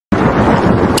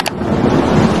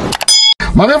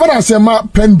Mama never say ma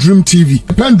PENDREAM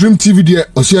TV there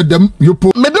osia dem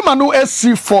yopo. Medema no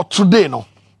SC for today no.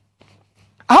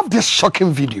 I have this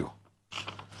shocking video.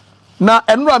 Na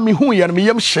enra mi hu ye me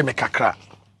yam hye kakra.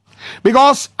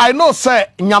 Because I know say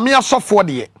nyame asofo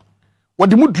de ye.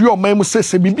 Wodi mu dua oman mu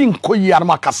se bibi nkoyi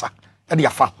anama kasa e de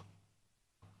afa.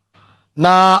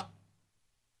 Na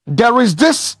there is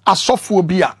this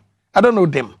asophobia. I don't know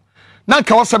them. Na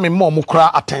ka wasa me mo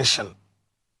kra attention.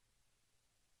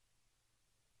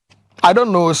 I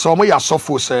don't know so mo ya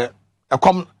asofo say e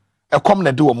come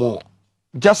na do mo.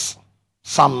 Just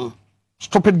some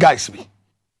stupid guys be.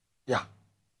 Yeah.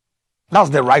 That's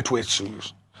the right way to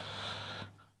use.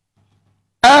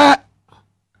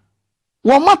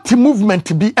 Wamati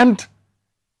movement be and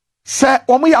say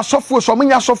wamo ya sofo so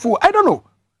manya sofo. I don't know.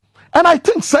 And I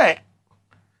think say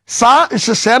sa is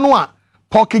say no a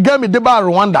Pokigami deba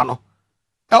Rwanda no.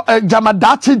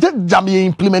 Jamadati jami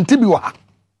implement bi wa ha.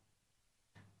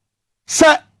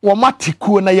 Say wamati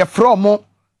ku na ye from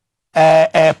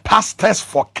pastors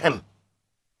for Ken.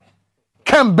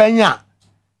 Ken Benya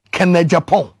Ken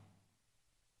Japan.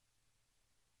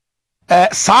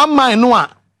 Some man no a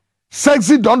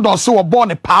sexy don so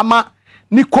born a palma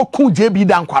ni koku JB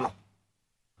dankwa no.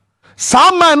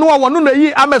 Some man no a wonu na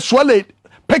yi ameswale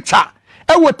picture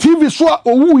e wo TV so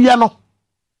owu ye no.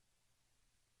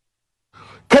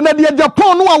 Canada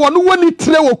Japan no a wonu woni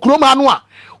tire wo kroma no a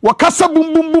wakasa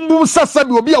bum bum bum bum sasa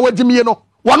bi obi a wagimie no.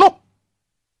 Wono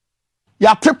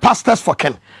ya te pastors for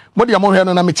Ken. Modi amon hwe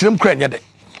no na mekirem kra nye de.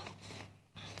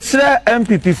 Sra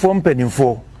MPP for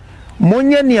mpanimfo.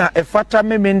 Monyania efata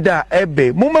memenda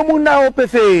ebe mumamu na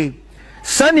opefe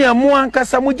sania mu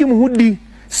ankasa mugim hudi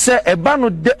se eba no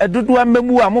dodo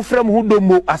amemu a mofrem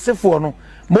hudomo asefo no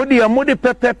modi ya modi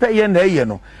pepepe ye na eye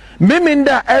no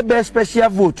memenda ebe special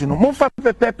vote no mofa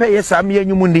pepepe ye sam ye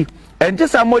nyumundi enti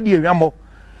sa modi enwamo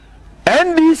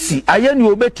NDC ayeni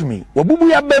obetumi obubu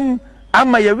ya bem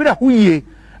ama ye wira huye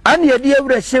ani ye de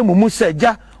wira hyemu mu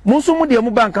seja munso mu de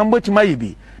mu banka mbotima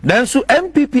yebi nanso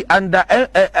MPP under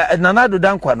nanado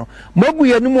dankwa no mabu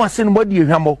ye nimu ase no bodi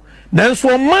ehwamo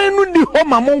nanso man no di ho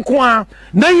ma monko a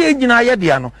na ye nyina ye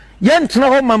de ano ye ntena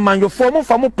ho ma manjofo mo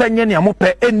fa mo penye ne mo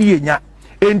pe eni yenya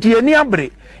enti eni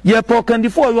abre ye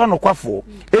pokandifo yo no kwafo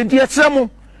enti esremo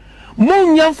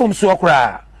munya mfom so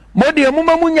okra modi e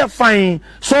muma munya fan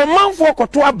so manfo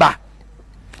koto aba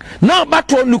na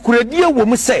bato nukuradie wo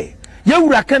mu se ye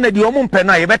wura kanadi o mo mpe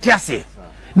na ye bete ase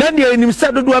dan de enim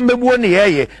sa dodo ambebuo ne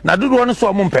yeye na dodo no so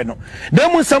o mo mpe no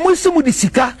dan mu samu simu di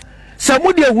sika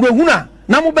samu de ahurahuna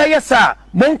na mo beye sa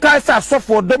monka sa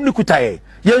sofo dom ni kutaye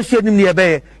ye nsu enim ne ye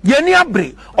beye ye ni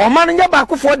abre o man nya ba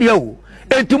akofo de awu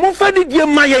enti mo fa di die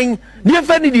mayen die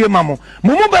fa di die mamo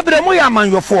mo bebre mo ya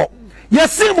manyofo ye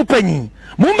se mo panyin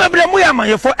mo bebre mo ya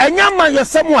manyofo enya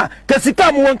manyosem a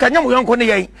kasika mo wonka nya mo yonko ne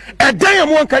ye edan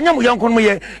mo wonka nya mo yonko no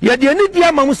ye ye de ni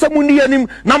dia ma mo samu ni yanim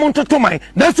na mo ntoto man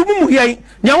na su mu ye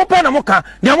nya mo pa na mo ka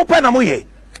nya mo pa na mo ye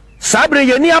sabre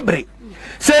ye ni abre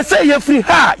se ye free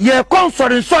ha ye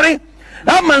konsori sori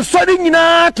ama sori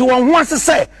nyina to won ho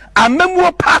asese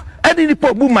amamuo pa ade ni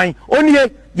po bu man oni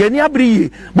ye ni abre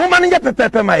ye mo man nya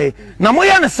pepepe mai na mo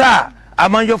ye ne sa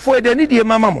amanjofo de ni die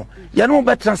mama mo ye no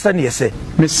betra ne yese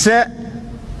me se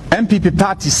MPP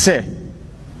party se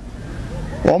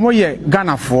omo ye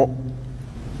Ganafo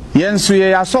ye nso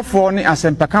ye asofo ni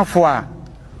asempakafo a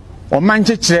o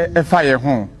manchekire efa ye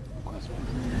ho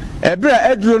ebra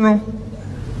aduro no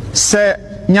se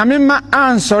nyame ma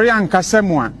ansori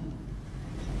ankasemu a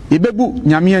ibebu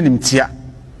nyame animtia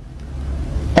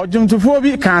ojumtufo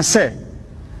bi kan se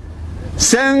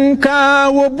senka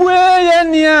wobue ye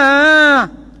nia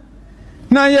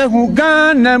na ye hu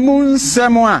Ghana mu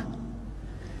nsemu a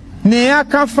ni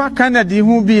akafa Canada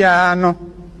hu bia no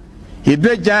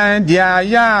ibejan dia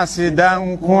ya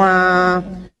sidankwa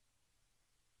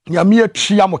nyame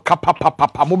atwia mo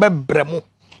kapapapa mo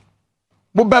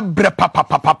bebre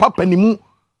papa panimu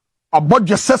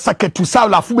abodje sesa ketu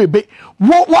sawla fu bebe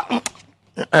wo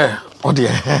ode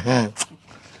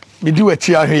me do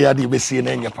atwia hwe ya de besie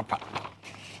na nya papa.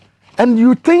 And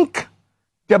you think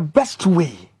the best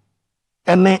way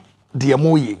ene de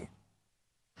moye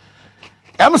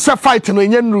say fight no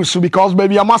enye nrusu because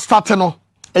baby I must start no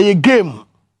a game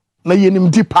na yenim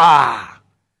deeper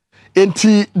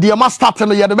enti the must start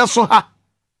no ye de beso ha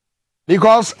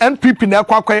because NPP na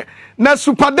kwakwe na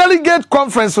super delegate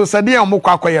conference so said am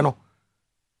kwakwe no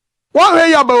one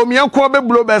way ya ba omianko be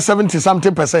blow be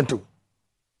 70%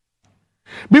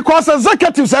 because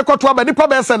executives ekwoto ba nipa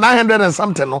be 900 and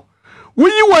something no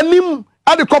we wanim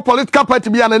at the political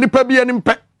party bi na nipa bi anim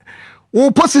pe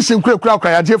wo position kura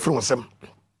ya je from sem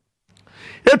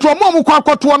etu omo kwa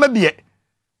akwoto na de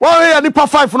Well, here nipa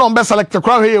 5 no be select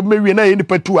crowd here me na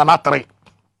nipa 2 and 3.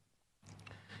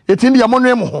 Eti ndi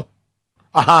amonwe mo ho.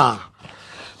 Aha.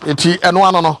 Eti eno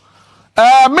ano no.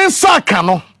 Me saka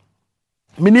no.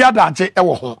 Me ni adaje e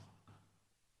wo ho.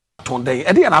 Tonde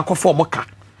e de na akofo mo ka.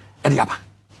 E de aba.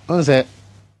 On say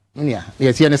nia,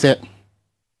 ye tie ne say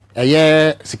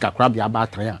eye sika crab ya ba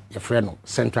 3 a ye frɛ no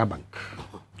Central Bank.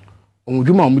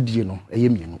 Omudwuma omudie no eye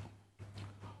mienu.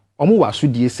 Omo waso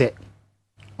die se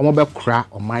omo be kra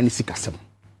oman ni sika sem.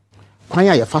 Kwan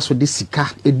ya ye fa so de sika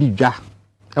edidwa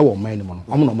e wo oman ni mo no.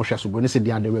 Omo no mo hwɛ so go ne se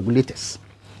they are the regulators.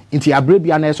 Inti abre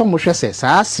bia na eso mo hwɛ se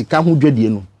saa sika ho dwadie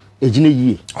no ejine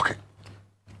yie. Okay.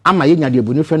 Ama ye nya de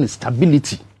boni frɛ no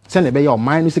stability. Se ne be ye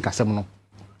oman ni sika sem no.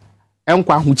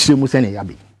 Enkwa ho kire mu se ne ya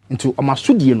be. Inti omo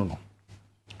so die no no.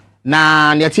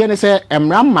 Na ne tie ne se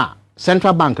emrama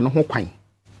Central Bank no ho kwan.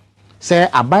 Se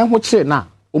aban ho kire na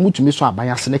omutumi so aban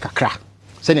ase ne kakra.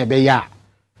 Se ne be ya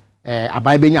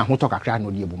aban be nya ho to kakra na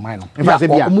odi ebuman no. Infa se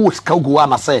bia omo sika go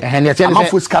ana se. Ne tie ne se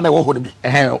amafo sika na wo ho ne bi.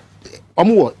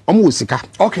 Omo sika.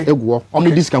 Okay. Eguo. Omo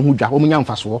di sika ho dwa, omo nya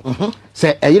mfaso.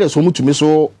 Se eyere so omutumi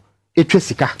so etwe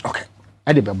sika. Okay.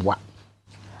 E de beboa.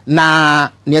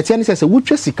 Na ne tie ne se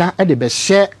wutwe sika e de be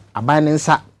hye aban ne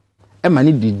nsa e ma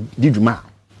ne di dwuma.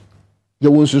 Ye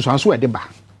won susu anso e de ba.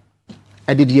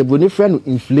 E de eboni frɛ no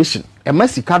inflation. E ma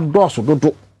sika dɔɔso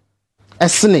dodo.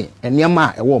 Esene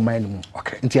eniema e wo man mu.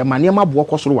 Okay. Nti e ma niema bo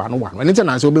kɔsoro wa no wa. Ene nti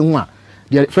na se obehu a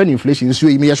de frɛ no inflation nso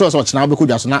yi me ye sure so ɔkyena obekɔ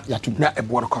dwa so na yatum. Na e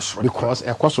bo kɔsoro. Because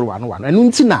e kɔsoro wa no wa. Ene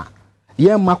nti na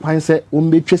ye ma kwan sɛ o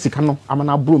mbetwe sika no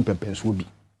amana bro mpempenso bi.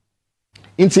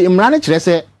 Nti imra ne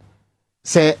kyerɛ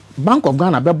sɛ Bank of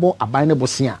Ghana bɛbɔ aban ne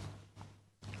bosia.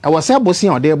 E wɔ sɛ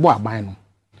bosia ɔde bɔ aban no.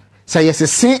 Sɛ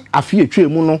yɛsese afi etwe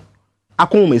mu no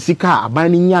akon ma sika aban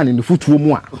ne nya ne futuo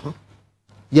mu a.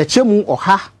 Ye kyemu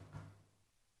ɔha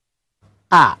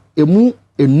a emu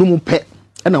enum pɛ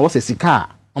na wo se sika a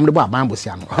omde bo aban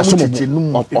bosia no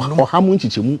ɔha mu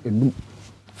nchichemu enum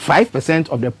 5%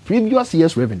 of the previous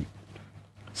year's revenue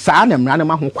saa na mra na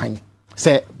ma ho kwan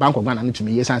se Bank of Ghana no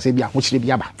tumi yesan se bia ho kyire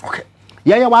bia ba. Okay.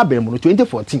 Ye wa abem no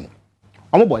 2014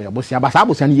 omo boye bosia ba saa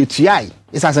bosia no ye tuai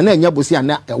isase na enya bosia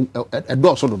na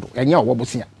edo so dodo enya owo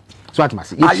bosia so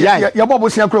atmasi ye tuai ye bo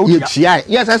bosia kra ye tuai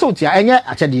yes I so tuai enya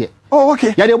akyede. Oh,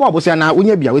 okay. Ya de bo abosia na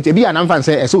wonya bia we bia na mfa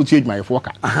se ese otie adwumayefo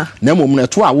ka na mom na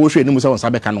to a wo hwe ni mu se won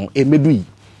sabeka no e medu yi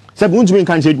se bi untumi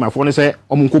nka nche adwumayefo no se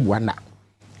omo nkobua na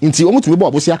nti omutumi bo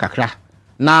abosia kakra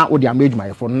na wo de ama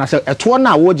adwumayefo no na se eto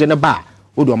na wo je ne ba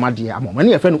wo de omade amom na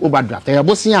ye fe no overdraft ya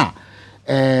bosia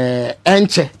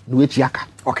enche no wetia aka.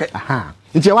 Okay.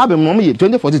 Nti ya wa be mom ye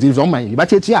 2014 zo man ye ba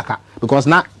tie aka because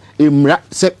na emra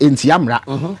se enti amra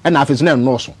na afesu na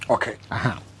no so. Okay.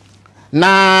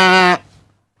 Na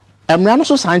emra no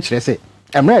so san kyerɛ sɛ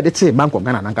emra de te Bank of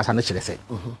Ghana nankasa no kyerɛ sɛ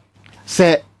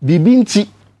sɛ bibi nti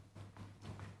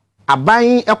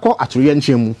aban ɛkɔ atoroyɛ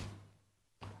nkyɛmu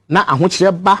na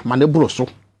ahokyerɛ ba ma ne boro so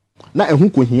na ehu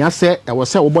kohia sɛ ɛwɔ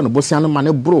sɛ wobɔ ne bosia no ma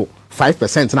ne boro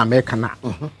 5% na America na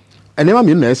enema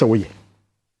mi na ɛsɛ woyɛ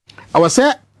ɛwɔ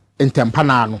sɛ ntempa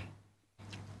na no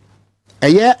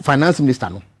ɛyɛ finance minister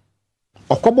no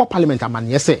ɔkɔbɔ parliament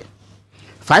amane sɛ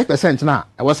 5% na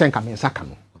ɛwɔ sɛ nka mensa ka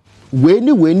no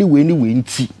weni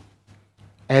nti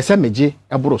ese meje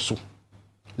eboro so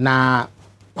na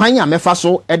kwan ya mefa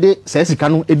so ede saa sika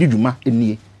no edi dwuma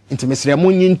enie nti mesere mo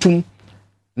nyintum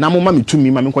na mo ma metumi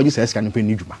ma me kwaji saa sika no pe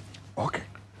ni dwuma. Okay.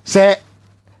 Se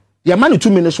ye ma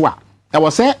netumi ne so a e wo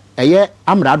se eye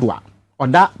amrado a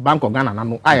oda Bank of Ghana na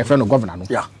no a ye frɛ no governor no.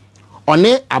 Yeah.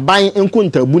 One aban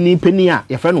enkontabu ni pani a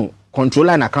ye frɛ no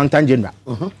controller and accountant general.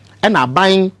 E na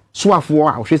aban soafo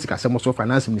a ohwe sika sɛm so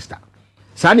finance minister.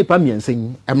 Saa nipa miensa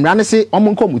yi emra ne se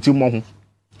omo nko muti mo ho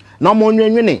na omo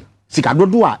nwenwene sika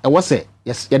dodo a ewo se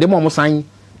ye de mo san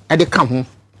e de ka ho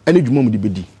ene dwuma mu de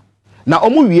bedi na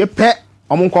omo wie pɛ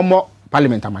omo nko mo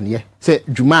parliament amane se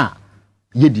dwuma a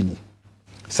yedi ni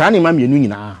saa ne ma mienu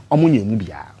nyina omo nyemu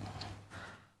bia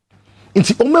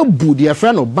nti omo bu de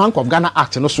friend no Bank of Ghana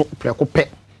Act no so preko pɛ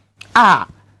a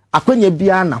akwanya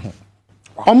bia na ho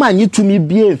omo anyi tumi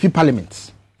bia fi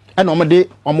parliament e na omo de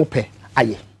omo pɛ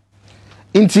aye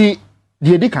inti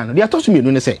die di kan dia tosu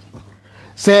mienu ne se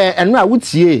enu a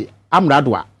wutie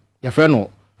amrado a ye frɛ no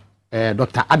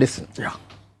Dr. Addison. Yeah.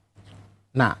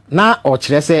 Na o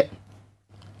kyerɛ se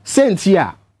senti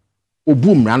a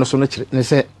obu mra no so no kyerɛ ne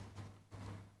se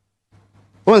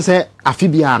on se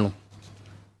afibia no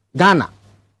Ghana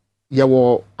ye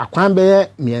wo akwan be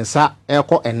miensa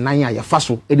ekɔ enan a ye fa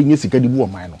so edi nye sika di bu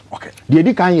oman no. Okay. Die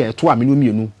di kan ye to amenu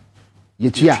mienu ye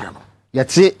tua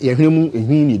yɛte yɛhwemu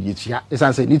ehwin ne dietia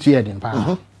esanse ni tuye den pa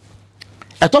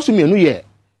ɛtɔso mienu ye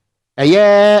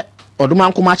ɛyɛ ɔdoma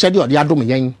nkoma kyɛde ɔde adom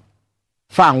yɛn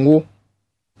fango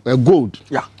gold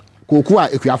koku a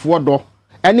ekuafo do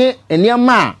ene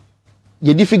enema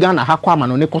ye di figa na hakwa ma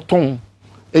no ne koton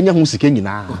enya hu sika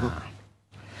nyina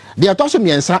de atoso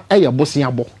miensa eye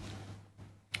bosia bo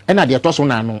ena de atoso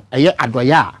na no eye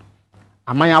adoya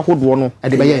amanya ahodo no e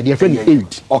de be ye de friend aid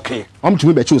okay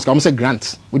tumi be choose ka say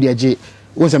grant we de age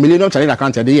was a million challenge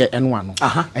account de ye eno no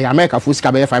eye America fu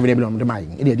sika be 5 million de mai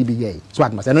e de be ye so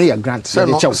at must no ye grant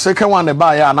de chew second one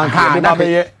buy ya na de ba be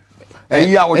ye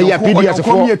eya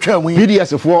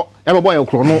PDS for ebe boy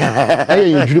okro no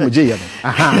eye yedwiri mo je ye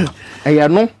no eye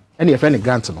no ene ye friend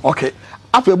grant no okay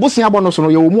afa bosia bo no so no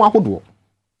ye wo mu ahodo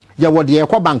ye wo de ye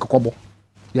kwa bank kobo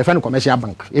ye friend commercial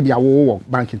bank e bia wo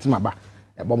bank ntimaba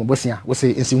ebo mo bosia wo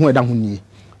se ensihu eda ho nie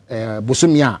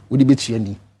bosomi a wo di betua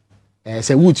ni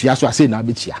se wutua so ase na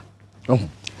betua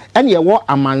ene ye wo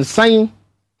amansan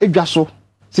edwa so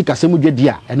sikasemu dwedi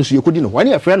a ene so ye kodi no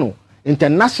ene ye friend no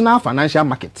international financial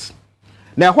market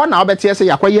na ho na obetie se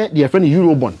yakoye de friend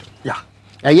euro bond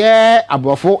eye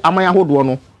abrofo amanya hodo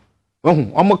no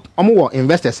omo wo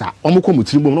investors a omo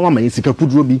komutiri bom no ma sika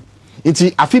kuduro bi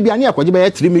nti afibia ne yakoje be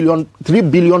 $3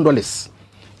 billion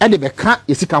e de be ka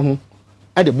esika ho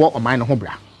e de bo oman no ho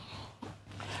bra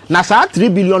na sa $3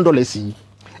 billion yi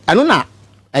eno na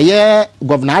eye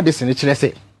governor Addo ne kire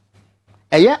se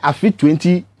eye afi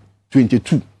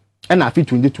 2022 e na afi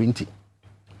 2020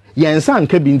 yensa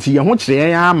nka bi nti ye ho kire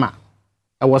yen ama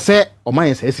e wo se oman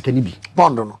yen sa sika ni bi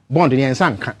bond ne yensa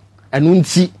nka eno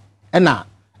nti e na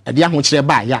e de ho kire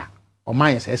ba ya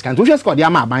oman yen sa sika nti wo score de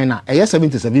ama aban na eye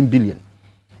 77 billion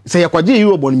se ye kwaje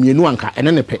euro bond mienu anka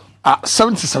ene ne pe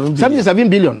 77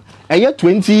 billion eye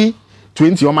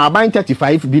 2020 o ma aban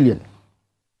 35 billion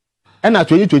ena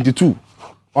 2022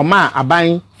 o ma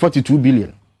aban 42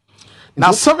 billion na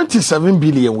 77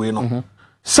 billion we no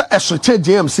so esoche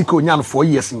JMC ko nya no 4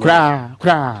 years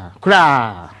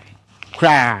kra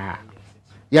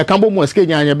ya kambo mo ske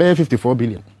nya be 54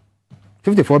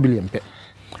 billion pe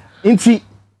nti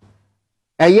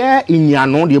eye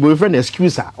inyano de bo friend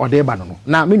excuse a o de ba no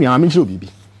na me nua ma nchiro bibi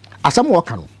asam wo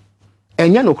ka no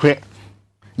enya no kre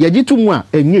ya gitumu a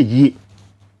enye yie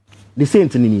the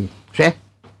saint ni hwe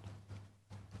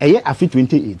eye afi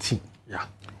 2018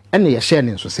 ene ye share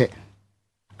ne nso se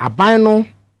aban no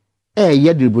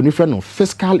ye driboni friend no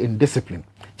fiscal indiscipline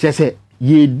che se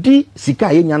ye di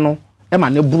sika ye nya no e ma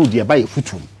ne buru de ba ye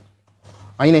futum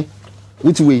ayine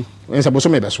wuti we ensa boso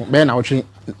me beso be na wotwe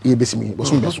ye besimi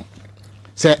boso me beso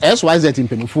se SYZ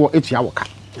impenifo etua woka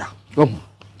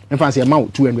mfa se ma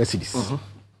 200 cedis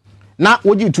na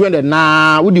woji 200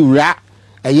 na wodi wura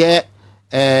eye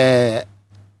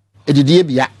edidie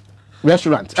bia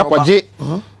restaurant akwaje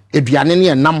eduane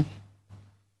ne nam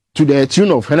to the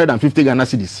tune of 150 Ghana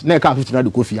cedis na ka 50 na de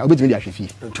kofi a obetimi de ahwefi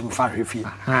ntumfa ahwefi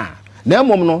na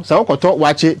mom no se wokoto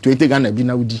wache 20 Ghana bi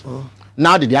na wudi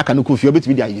na de aka no kofi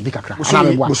obetimi de ayebi kakra na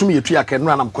me boso me yetu aka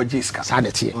no na mkwaje iska sa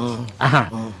de tie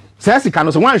se sika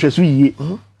no so wan hwe so yie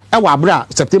e wa abra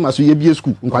September so ye bie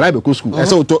school nkwala be ko school e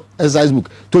se auto exercise book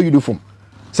to uniform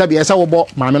se be e se wo bo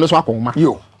maame no so akoma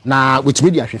na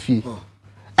wetimi de ahwefi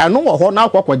eno wo ho na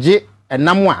akwaje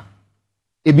enam a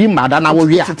ebi mada na wo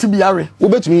wi a titibiare wo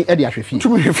betumi e de ahwefi nti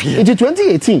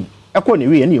 2018 ekọ ne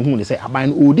wi e na ehun ne se aban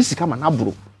no odi sika ma na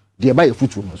bro de ba ye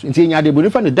futu no so nti enya de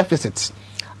bonifa ne deficit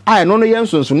a eno no ye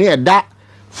nsonso ne ye da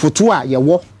foto a ye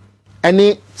wo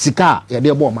ene sika ye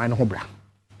de bo man no ho bra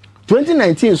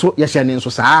 2019 so ye hye ne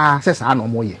nso saa se saa no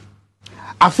mo ye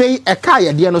afei eka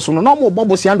ye de no so no mo bo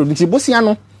bosia ndo nti bosia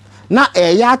no na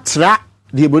ya tra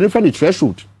de bonifa ne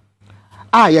threshold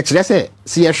a ye kire se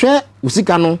se ye hwe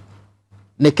usika no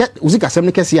ne ke usika sem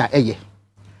ne kese a eye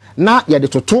na ye de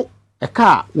toto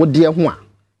eka wo de ho a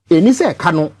eni se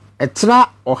eka no etra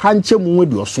ohanchemu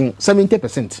aduoso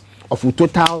 70% of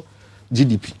total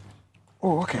GDP.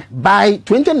 Oh, okay. By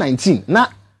 2019 na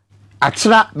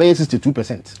atra by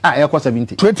 62%. E kwa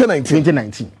 70.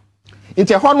 2019.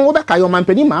 Inte ho no wo be kayo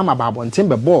mampani ma ba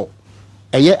ntembe ball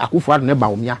eye Akufo Addo ne ba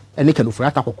omia ene kanofura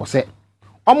ata kokose.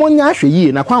 Omonya ahwe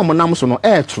yie na kwa omonam so no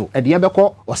etro ede be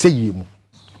ko ose yie mu.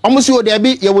 Omo si o de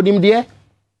bi ye wonim de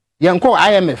ye nko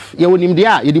IMF ye wonim de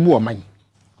a ye di bu oman.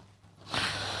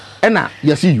 Ena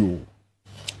yesi yo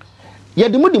ye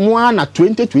de mu na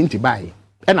 2020 bai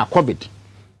ena covid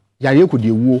ya ye kodi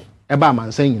ewuo e ba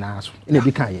mansan nyina so ena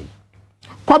bi kan ye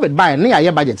covid bai ne ya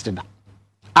ye budget teda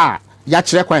ya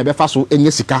kire kwan be fa so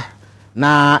enye sika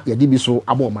na ye di bi so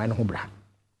abo oman no ho bra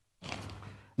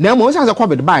na mo san se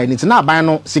covid bai ni tina aban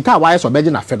no sika wa ye so beje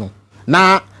na fe no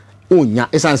na onya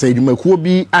esan se adwuma kuo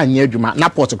bi anya adwuma na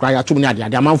port kra ya tum ne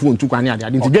ade amanfo ntu kwan ne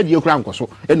ade nti dwadie kra nkoso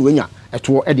ena onya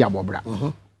eto e de abobra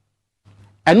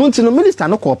enu nti no minister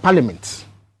no call parliament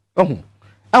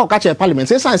I catch a parliament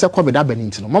say say COVID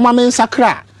abenint no mama men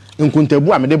sakra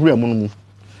nkuntabu a me de bra mu no mu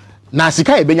na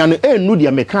sika e benya no enu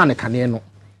de meka ne kane no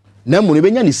na mu ne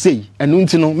benya ne sei enu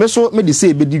nti no me so me de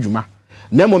sei be di dwuma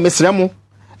na mu mesre mu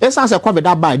esan say COVID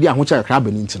aba di ahocha kra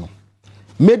abenint no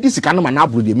me di sika no ma na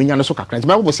aburo de menya no so kakra nti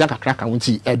me bo sia kakra ka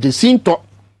wonti e de sinto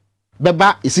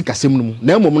beba esika sem no mu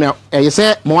na mu no e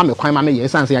se mo wa me kwan ma me ye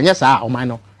esan say anya saa o man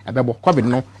no e bebo COVID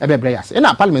no e be bra yas e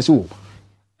na parliament wo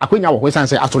akonya wo esan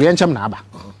say atore enchem na aba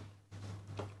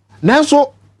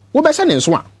nanso wo be se ne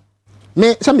nso a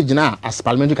me se me gina as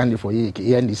parliamentary candidate for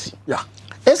ANDC yeah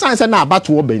esan say na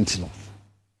abato wo benti no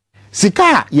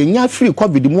sika ye nya free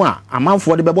COVID mu a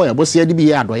amanfo de bebo ye bo se de bi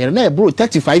ye adoye na e bro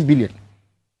 35 billion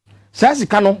sa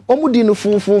sika no omudi no fu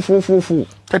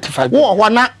 35 wo ho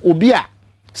na obi a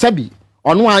sabi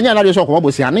ono anya na de so ko bo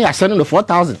se ana ya se no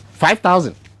 4000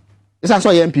 5000 esan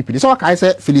so ye MPP so ka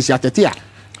say Felicia Tetia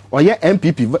oye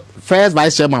MPP first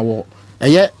vice chairman wo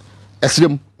eye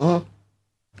esrem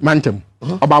mantem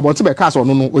about be cast on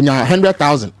no onya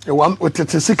 100,000 one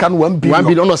sika no 1 billion 1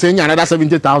 billion no say nya another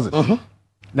 70,000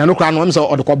 na no kra no am say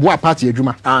odekobua party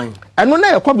adwuma eno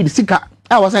na e COVID sika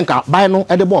e wo say nka buy no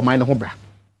e de bo man no ho bra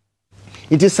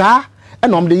it is sa e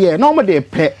no de ye no mo de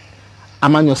pe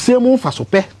amanyo semu fa so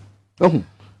pe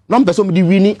no mpeso mo di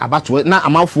wini abato na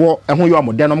amanfo e ho yo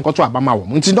amode no mkoto abama wo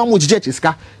nti no mo jije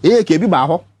sika e ke bi ba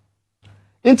ho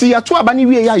nti ya to aba ni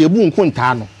wie ya yebu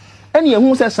nkonta no ene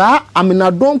ehu se sa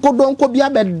amina donko bia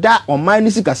beda oman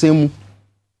ni sika semu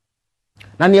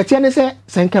na ne tie ne se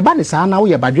senkeba ne sa na wo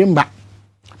ye badwemba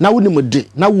na wo ni mode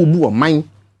na wo bu oman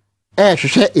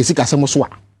hwehwe esika semu so a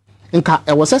nka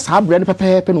e wo se sa bre ne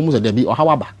pepepe no mu se da bi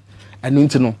ohawa ba enu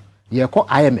nti no ye ko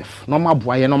IMF no ma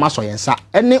boa ye no ma so yensa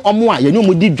ene omo a ye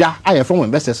nyomu di dwa aye from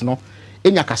investors no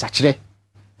enya kasa kire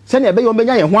se ne be yo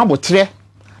menya ye ho abotre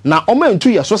na omo entu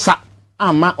ye so sa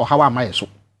ama ohawa ama ye so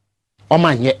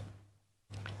oman ye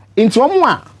inti omo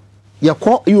a ye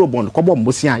ko Eurobond ko bom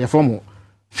bosia ye from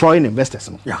foreign investors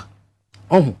no yeah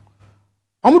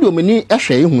omo de omani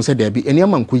ehwe ehun se da bi ene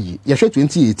ama nkoyi ye hwe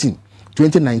 2018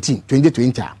 2019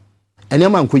 2020 ene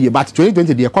ama nkoyi but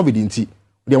 2020 de COVID inti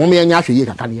de mo me nya ahwe ye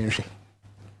kaka ne yenhwe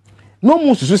no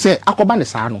mu susu se akoba ne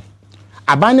saa no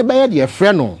aban ne beye de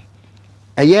frɛ no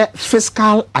eye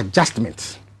fiscal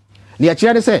adjustment ne ya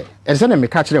kire de se e se na me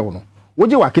ka kire wo no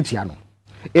woje wa ketia no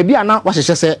ebi ana wa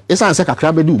hyehyɛ se esan se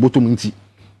kakra bedi ubotom nti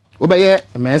wo beye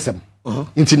mesem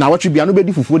nti na watwe bia no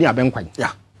bedi fufuo ni abenkwan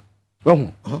yeah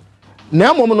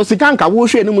na mo no sika nka wo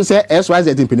hwe ne mu se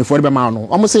SYZ mpinifo de be ma no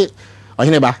omo se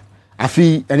ohene ba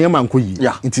afi ene ma nkoyi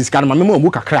nti sika no ma me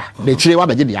mu kakra de kire wa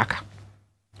beje de aka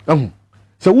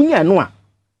so wunya no a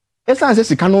esan se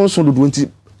sika no so dodo nti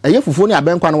eye fufuo ni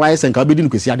abenkwa no wa yesen ka bedi no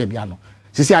kwesi ade bia no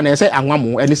sisi ana ese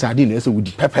anwamo ene sadi na ese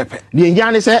wudi pepepe ne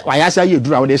enja ne se wa ya sha ye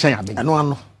dura wo de shan aben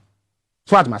ano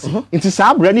so atmas nti sa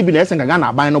abra ni bi na ese nka na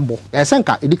aban no bo ese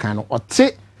nka edi kan no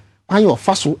ote kwan yo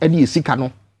fa so edi esika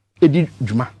no edi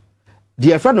dwuma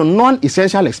the effect no non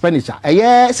essential expenditure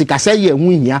eye sika se ye hu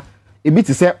hia ebi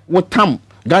ti se wo tam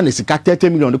Ghana sika 30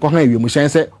 million de ko han ewiemu hyen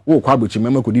se wo kwa abochi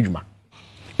mema ko di dwuma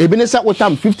ebi ne se wo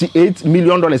tam $58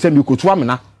 million se mi ko tu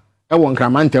amena e wo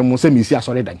nkramantem mo se mi si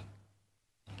asore dan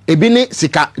ebi ne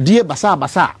sika die basa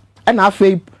na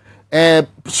afei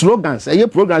slogans eye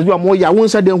programs bi mo ya won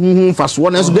se de hunhun faso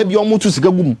na so da bi o mo tu sika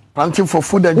gum planting for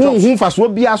food and jobs hunhun faso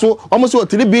bia so o mo se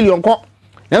 3 billion ko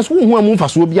na so hunhun amu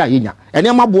faso bia yenya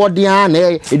ene ma bo dia na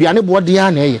eduane bo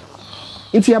dia na eye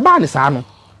nti e ba ne saa no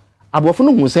abofo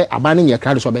no hu se aba ne ye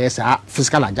kra so be saa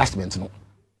fiscal adjustment no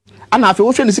ana afei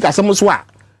wo hwe ne sika sem so a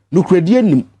no kredie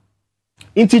nim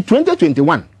nti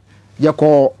 2021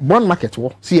 yako bond market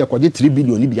wo si yako je 3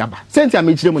 billion bi aba senti a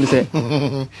mechire mu ne se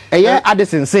eye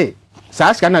Addison say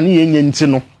saa sika na ne yenye nti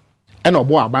no e na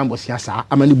obo aban bo sia saa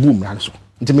amani boom ran so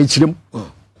nti mechire mu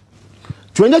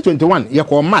 2021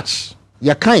 yako match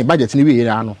yakan budget ni wi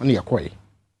ra no ne yako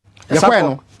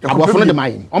no abofo no de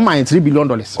mai o mai $3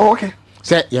 billion oh okay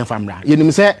say yen famra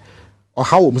yenim se o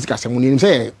hawo musika sem ni yenim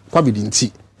se COVID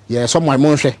nti ye so mo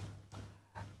hwe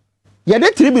ye de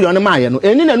 3 billion ma ye no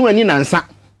eni na no ani nansa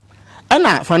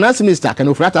ana finance minister kan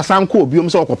ofrata sanko obiom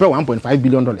se okopɛ $1.5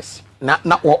 billion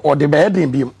na o de be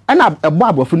den biom ana ebo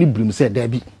abofo ni brim se da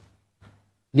bi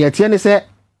ne atie ne se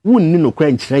wunni no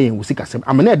kran kyerɛ yen wusika sem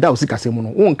amana da wusika sem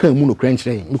no won kan mu no kran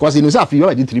kyerɛ yen because you know say you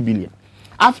already 3 billion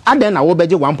aden na wo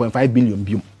beje 1.5 billion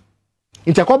biom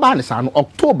ntakoba ne sa no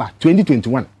October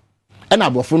 2021 ana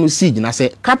abofo no si gina se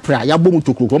kapra ya bom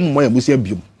tokro mo ya musia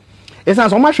biom esan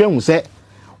so ma hwe hu se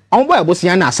on boy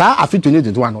abosia na sa afi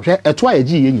 2021 no hwe eto a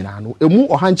yegi ye nyina no emu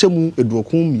ohanche mu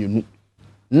edurokun mienu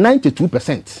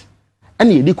 92%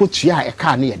 ene yedi ko tua e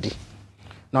ka na yedi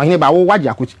na ohene ba wo waje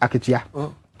aketia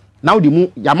now the mu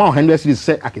yama 100 cities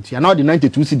say aketua now the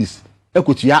 92 cities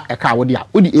ekotua eka wo dia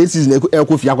wo di 8 season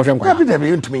ekofia akwohwe nkwa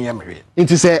David ntumi ye mewe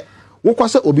nti se wo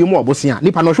kwase obi mu obosia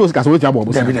nipa no hwe osika se wo tia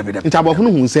obosia nti abofo no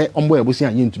hu se ombo obosia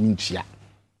ye ntumi ntua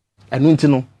enu nti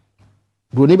no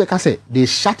Broni beka say they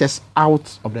shut us out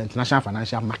of the international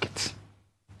financial market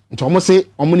nti omo se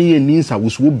omo ne ye ninsa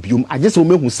wosuo biom agye se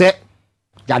omehu se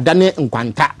yadane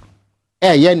nkwanta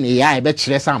ye ne ya ebe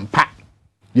kire sampa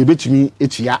ye betumi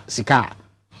etua sika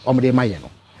omo de maye no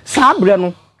saa bre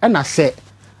no na se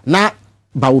na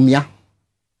baomia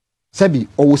sabi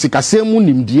owo sikasemu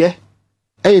nimdie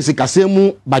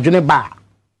sikasemu badwene ba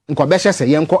nko be hye se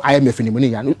ye nko IMF ni mu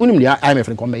ne ya unim ne IMF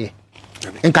nko meye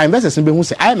nka investors be hu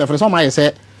se IMF so ma ye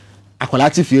se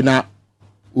akwalati fie na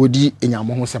odi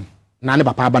enyamo ho sem na ne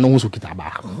papa ba no hu so kita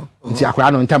ba nti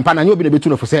akwala no ntampa na nye obi na betu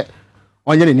no fo se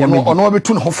onye ne niam ono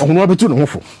betu no hofo ono betu no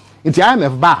hofo nti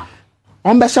IMF ba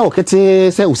on be hye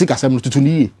okete se usikasem no tutu ni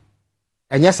ye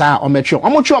enye saa ometwe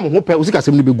omotwe omho pe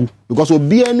usikasem no begu because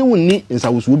obi ani wonni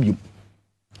nsawusu obi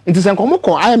nti se nko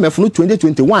ko IMF no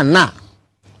 2021 na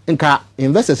nka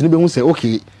investors ni be hu se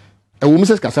okay ewo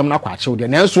mses kasem na kwa achew de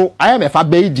nanso IMF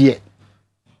abai de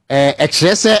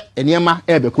kire se eniema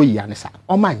ebeko yi ane sa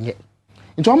omanye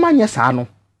nti omanye sa no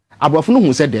abrofo no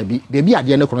hu se debi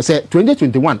ade ne kono se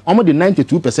 2021 omo de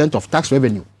 92% of tax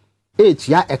revenue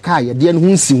etia eka ye de ne hu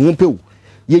nsi hu pew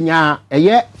yenya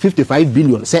eye 55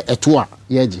 billion se eto a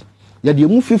yeji ye de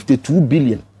mu 52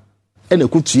 billion ene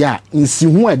kutua nsi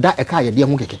hu eda eka ye de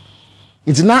hu keke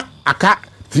nti na aka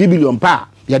 3 billion pa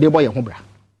ye de boye ho bra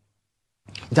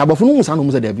nti abofo no musa no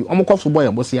musa da bi omkoso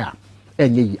boye bosia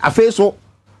enye yi afi so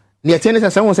ne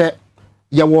etene se won se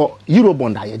ye wo euro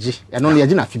bond ayeji eno no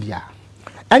yeji na fibia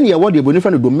ene ye wo de bonifa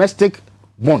no domestic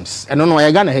bonds eno no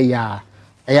ye ga na he ya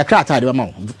ye krata de ma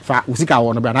fa usika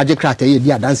wo no bra na je krata ye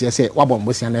di adanse se wa bond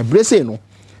bosia na brese no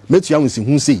metua wonsi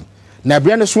hu sei na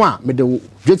bre ne so a me de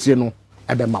dwetire no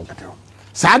ebe ma wo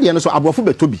saa de no so abofo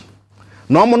betobi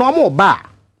na omo ba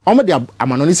omo de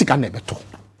amano ni sika na beto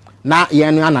na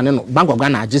ye no anane no bank of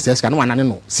Ghana agese no anane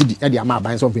no cedi e de ama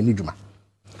ban so veni dwuma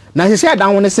na hye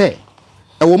dan won se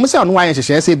e wo mu se no waye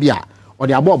hye se bia o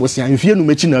de abo obosia mfie no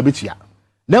mechi na betua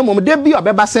na mom de bi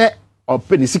obeba se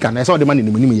openi sika na se o de ma ne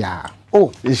nim ya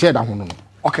hye dan ho no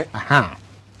okay aha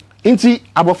inti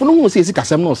abofo no hu se sika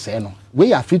sem no se no we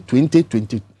ya free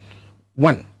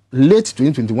 2021 late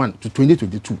 2021 to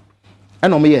 2022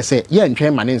 and o me ye se ye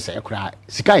ntwen ma ne nse kra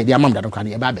sika ye de amam da no kra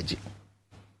ne ye ba beji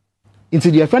into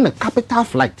the friend capital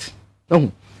flight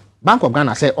Bank of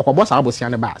Ghana say okobo sa abosia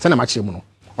ne ba se na ma kire mu no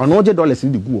ono je dollars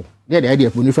ni guo ne de idea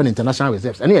for different international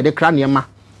reserves and ye de kra ne ma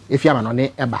efia ma no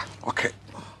ne eba okay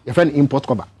your friend import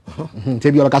cover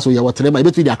te bi o ka so ye wotere ba e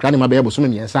betu di akra ne ma ba ye boso me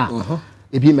miensa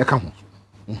e bi meka ho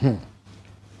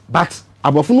but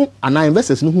abofo no ana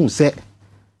investors no hu se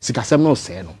sikasem no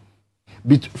se no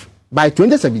by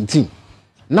 2017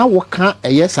 na wo ka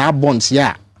eye sa bonds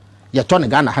ya ye to ne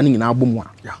Ghana ha ni nyina abomu a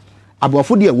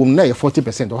abofo de wom na ye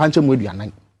 40% o hanche mu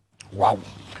aduanan wow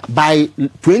by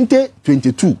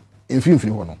 2022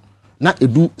 infini ho no na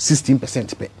edu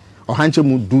 16% pe o hanche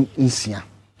mu du nsia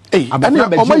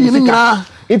o ma yini nyina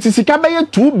it is sika be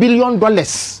 $2 billion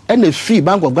and a fee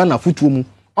Bank of Ghana futuo mu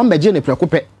o meje ne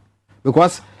prekope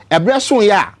because ebreso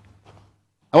ya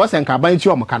I was en ka ban ti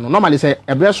o mo ka no normally say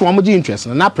ebreso o mo ji interest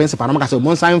na principal na mo ka say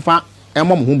mo nsan fa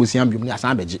emo mo ho bosia biom ni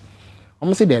asan beje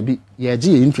omo se there be ye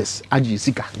gi interest agi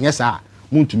sika nyesa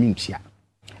muntumi ntia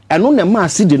eno na ma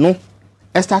asidi no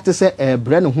start say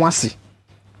bre ne ho ase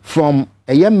from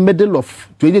a year middle of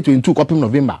 2022 copy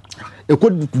November e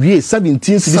could be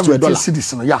 17 cedis to $1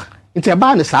 cedis no ya ntia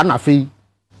ba ne sa na fe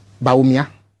baomia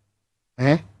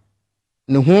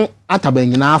ne ho ataba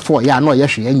nyina afọ ya na o ye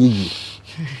hwe anyi yi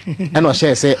eno o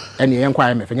share say ene ye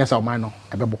nkwa me fenya sa o man no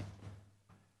ebebo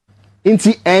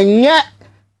nti enye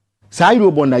sa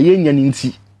Euro bond na ye nya ni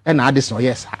nti ena ade so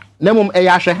yes na mom e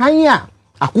ya hwe han a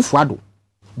Akufo Addo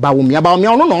baomia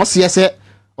no no se say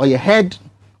o ye head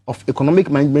of economic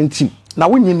management team na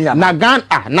wonyini ya na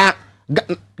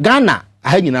Ghana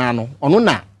ahanyina no ono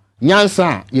na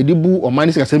nyansa ye dibu o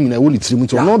mani sikasem na woni tirimu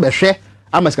nti ono be hwe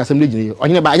ama sikasem le gine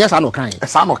onye ba anya sa no kan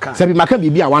sabi maka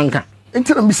bibi a wanka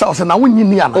enti na mbisa o se na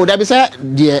wonyini ya o da be se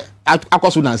de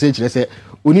akoso na se kire se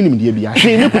oni nim de bia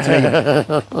hwe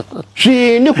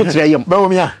ne kutre yem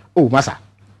baomia o masa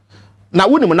na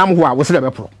wonim nam ho a wo se de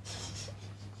be pro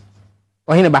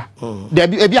ohine ba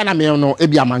de bia na me no e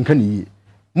bia manka ni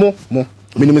mo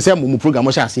minim se mo program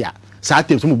o sha ase a sa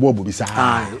tem so mo bo bi sa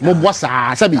mo bo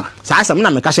sa sabi sa asam na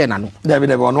me ka she na no de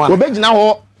ono an obegina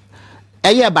ho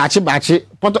eye baachi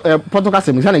portugal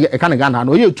sem se na e ka na Ghana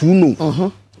no ye tu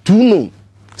no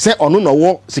se ono no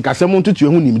wo sikasem ntutu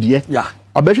ehu nimdie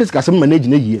obehwe sikasem manage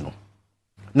na yie no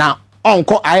na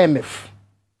onko IMF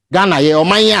Ghana ye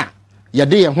omanya ye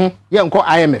de ye ho ye nko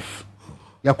IMF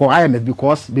ye ko IMF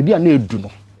because baby na edu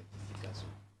no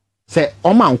se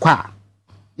oma nko a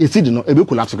ye see no ebe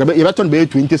collapse ye beton be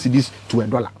 20 cedis to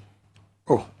 $1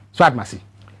 oh so admasi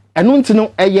enu nti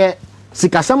no eye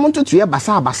sikasem ntutu ye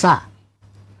basa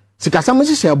sikasem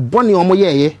hye bone omo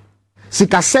ye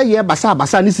sikasɛ ye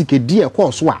basa ni sikedi e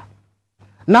course wa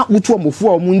na wutu omofu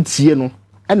omo ntie no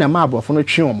na ma abrofo no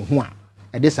twe omo ho a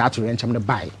e de sa atoro enchem ne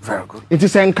bai very good it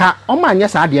is enka omo anya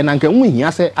sa ade na nka hu hia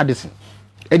sɛ adesen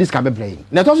e dis ka bebree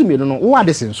na to so mi no wo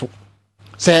adesen so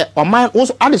sɛ oman wo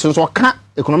adesen so ka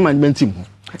economic management team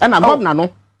ho na governor no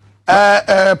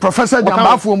Professor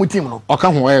Jambafo mu team no oka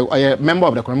ho member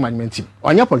of the economic management team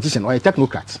onya politician or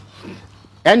technocrat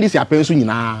NDC apenso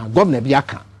nyina governor bi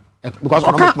aka because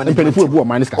oka mpenifu ebu o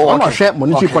minus ka ono hwe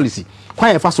monetary policy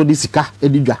kwan fa so de sika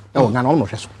edidwa e wo Ghana ono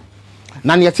hwe so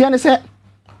na ne yete ne se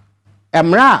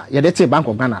emra ye de te Bank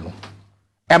of Ghana no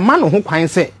ema no ho kwan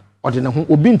se ode ne ho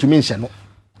obi ntumi nhye no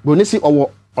boni si owo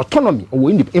autonomy owo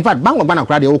in fact Bank of Ghana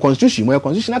kra de owo constitution mo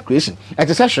constitutional creation it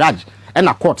is a shraj and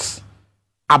a courts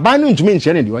aban no ntumi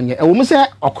nhye ne de onye e wo mu se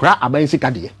okra aban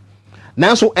sika de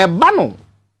nanso eba no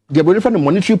de boni fa no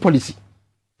monetary policy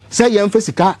say yem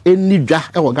fesika enidwa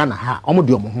e wo Ghana ha omo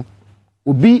de omo ho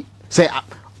obi say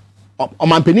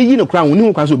omampani yi no kra woni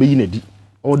ho kwan so obeyi na di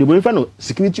o de bonifa no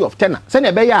security of tenor say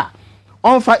na be ya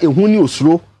onfa ehu ni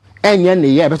osuro enye ne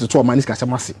ye beto to omani ska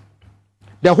semase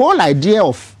the whole idea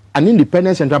of an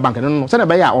independent central bank no say na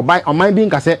be ya oman bi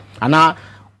nka say ana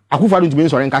Akufo don't be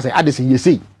sorry nka say adese ye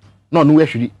say no no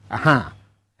hwiri aha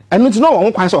enu ti no wo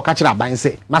ho kwan say o ka kira aban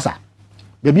say masa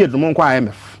be bi edum nko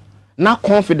IMF na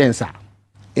confidence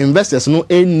investors no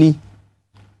any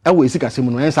ewe sikasem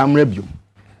no ensa mra biom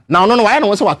na ono no waye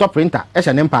no so wa top printer e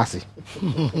hye ne mpaase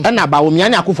e na ba wo mia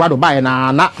ne Akufo ado bae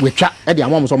na wetwa e de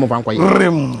amom so mo fan kwaye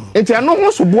enti eno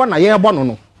ho so bo na ye bo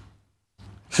no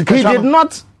he did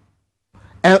not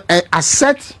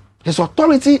assert his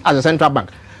authority as a central bank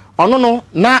ono no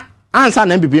na ansa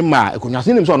na MPP ma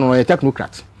ekonwase nim so ono no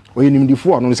technocrat o ye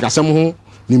nimdifo ono sikasem ho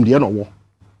nimde no wo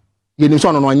ye nim so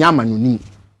ono no nya amanyoni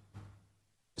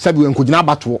sabi enkojina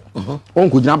abato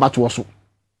onkojina abato so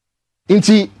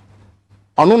nti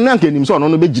ono na nke nim so ono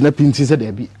no begina pintin se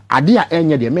da bi ade a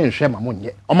enye de menhwe ma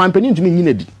monye omampani ntumi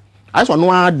nyina di aso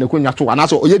no a de konwa to ana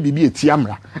so oye bibi eti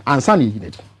amra ansa na yina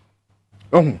di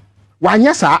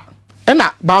wanya sa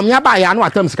ena ba mya ba ya no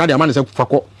atam sika de ama ne se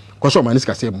fakọ so mani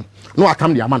sika se mu no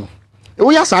atam de ama no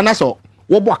wo ya sa na so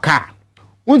wo bo ka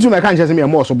wontu me ka nche se me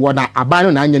mo so bo na aban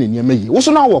no na anya ne niam yi wo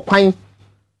so na wo kwan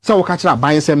se wo ka kira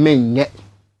aban se menye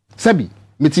sabi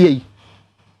metie yi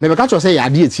me be ka cho se ya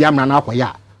de eti amra na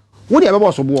akoya wo de be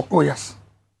bo so bo oh yes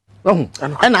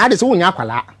na ade se wo nya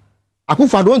akwala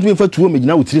Akufo ado ntumi fa tuo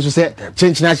megina wotiri so se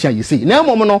chenchina achia yesi na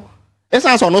emom no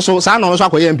esa so no so sa no so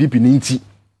akoya MPP ni nti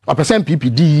opese MPP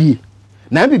di yi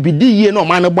na MPP di yi na o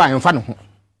man no bo anfa ne ho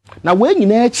na we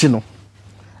nyina achi no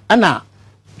na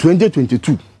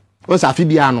 2022 o sa afi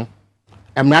bia no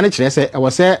emra ne kire se e wo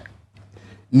se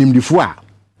nimdifo a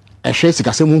ehwe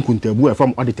sikasem nkuntabu e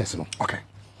from auditors no okay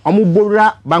omo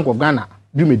bora Bank of Ghana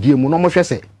bi medie mu no mo hwe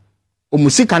se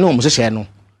omusika ne omo hye no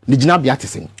ni gina bia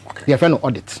tesen ye fe no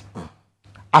audit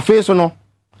afi so no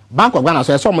Bank of Ghana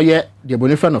so so mo ye de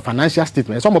bonifa no financial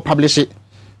statement so mo publish it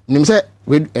nim se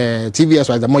TVS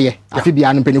was the moye afi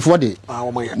bia no penifo de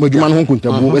mo djuma no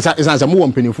nkuntabu esa se mo wo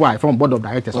penifo a from board of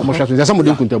directors omo hwe so se mo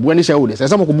de nkuntabu ani hye wo de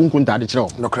se mo ko bu nkunta de kire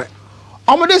no kre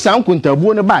omo de sa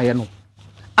nkuntabu ne ba ye no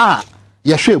a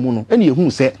ye hwe mu no ene ye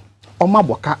hu se oma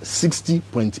boka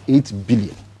 60.8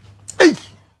 billion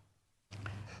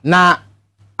na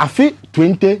afi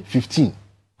 2015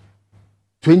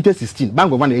 2016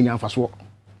 Bank of Ghana enya mfaso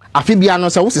afi bia no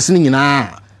se wo sese nyina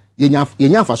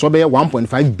yenya mfaso be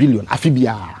 1.5 billion afi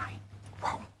bia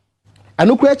wow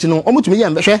anoku echi no omutumi ye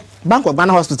mbehwe Bank of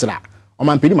Ghana hospital a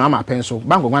omampedi ma penso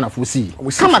Bank of Ghana fo si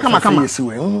kama se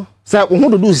wo hu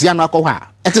dodo sia na akọ ha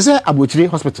etese abochire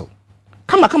hospital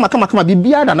kama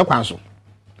bibia da no kwanso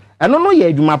eno no ye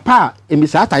adwuma pa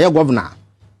emisa ataye governor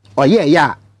oye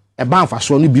ya e ban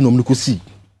faso no bi nom no kosi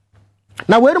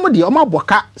na we mu de o ma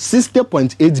boka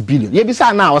 60.8 billion ye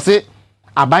bisa na o se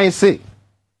aban se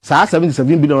sa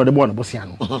 77 billion de bo no bosia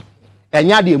no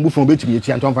enya de emu fon betumi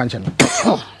etia nton fa nche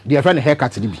no de friend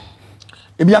haircut bi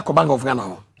e bi akọ Bank of Ghana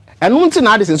ho eno nti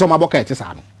na ade se so ma boka ete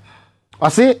sa no o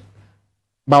se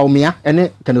baomia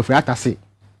ene kanofri atase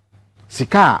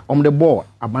sika om de bo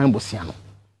aban bosia no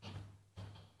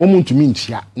omuntumi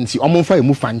ntia nti omfa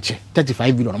emu fa nche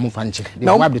 35 billion omfa nche they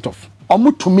wipe it off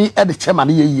omutumi e de chema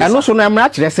na yeyi eno so na emra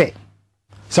kire se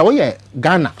wo ye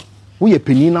Ghana wo ye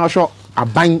peni na hwo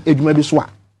aban edwuma bi so a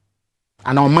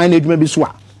ana oman edwuma bi so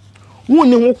a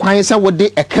wonni ho kwan se wo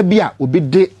de eka bi a obi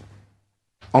de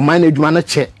oman edwuma na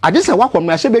che ade se wakom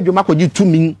na hye be edwuma kogi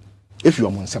tumi efi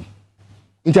omo nsem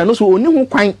nti ano so oni ho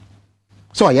kwan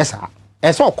so yes a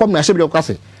e se okom na hye be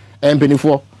kwase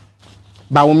empenifo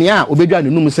ba wo mia obedwa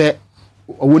nenum se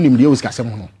owonim de osika sem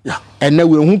ho enne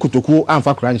we hu kotoku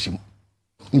amfa kranchim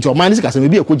nti oman sika sem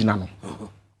bi ekogina no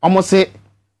omo se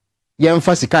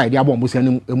yemfa sika ide abon bosia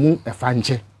nim emu efa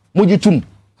nche mugitum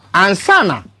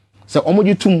ansana se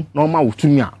omogitum na oma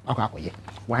wotumi a akoye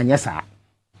wanye saa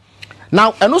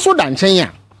now eno so da nchen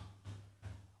a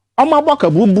oma boka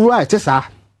buruburu a tesa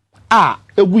a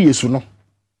egu yesu no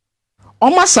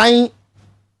oma san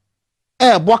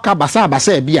boka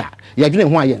basa bia ya dwene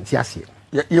ho aye nti ase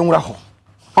ye nwura ho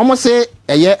omo se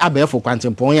eye abefo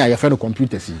kwantempon ya ye fe no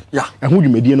computers ya ehu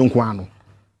dwumedie no nko ano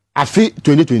afi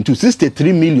 2022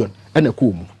 63 million ena ko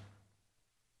mu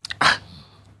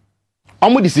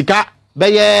omo disika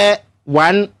beye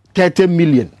 130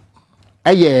 million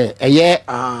eye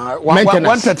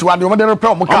 131 de mo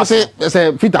repel mo ka se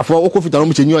fita for oko fita no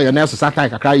mo chenyo ya na so sakai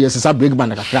kakra yes sa break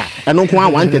band kakra eno nko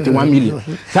 131 million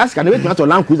sas ka na betuma to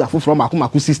land cruiser for from akuma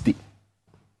 60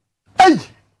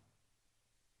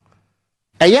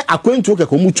 eye akwentu ke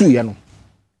ko mutu ye no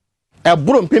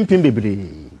eburo mpempem bebre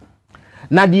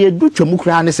na de edu twam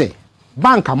kura ne se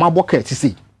bank amabo ka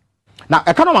tisi na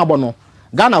economy abo no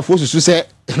Ghana for susu se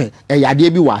yade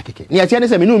bi wa keke ne atie ne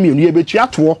se me no mi ye betua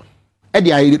to e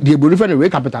de eburu fe no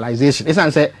recapitalization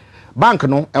esan se bank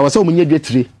no e wo se omunye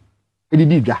dwetire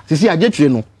edidi dwa sisi agwetire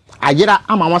no agera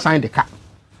ama wa sign de ka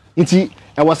nti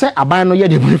e wo se aban no ye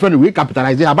de eburu fe no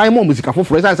recapitalization aban mo musika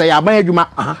foforo esan se ya aban adwuma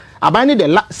aban ni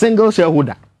the single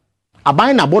shareholder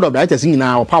aban na board of directors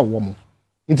nyina opa wo mo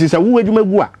nti se wo adwuma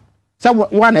gu a se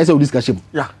wa na ese discussion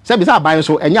se bi se aban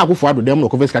so enya Akufo Addo dem no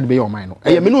confess card be your man no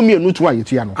e me no mienu tu a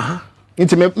yetua no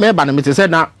nti me ba na me se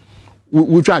na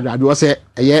we twa adwade wo se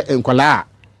eye enkola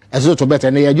a eso to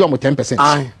better na ye gi omo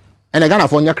 10% ene Ghana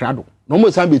for nya krado no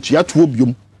mo san betua tuo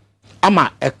biom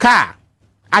ama e car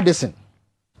Addison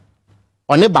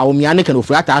one ba wo mia ne kan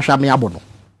ofura ta ahwa me abo no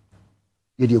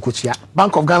ye de ekotia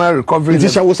Bank of Ghana recovery nti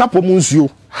sha wo sapo mu nsuo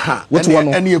wotu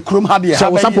wono ene ekrom ha de sha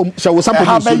wo sapo mu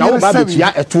nsuo na wo ba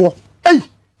betua eto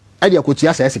de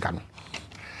ekotia sa esika no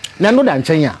na no da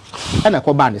nchen a ena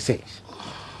ko ba ne se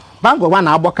Bank of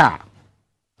Ghana aboka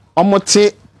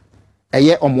omote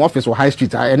eye omo office o high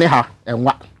street ene ha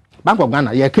enwa Bank of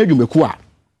Ghana ye ka dwumeku a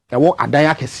ewo adan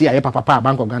akese a ye papa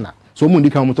Bank of Ghana so mu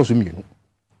ndika mo to so mienu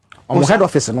omo head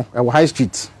office no ewo high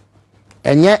street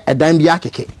enye edan bi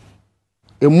akeke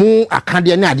emu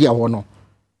akade ne ade ho no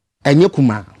enye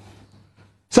kuma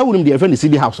so wunim de friend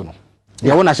city house no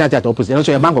ye wona sha theater opposite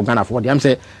so ye Bank of Ghana for dem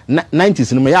say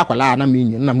 90s no me ya kwala na me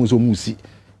nyin na mo so mu si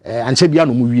anche bia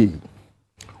no mu wie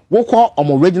woko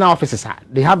omo regional offices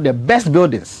they have the best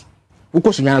buildings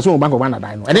woko sunyane so Bank of Ghana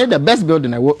dan no and the best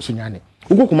building I wo sunyane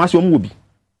woko kuma so omo obi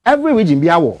every region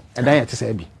bia wo edan ya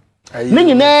tese bi ne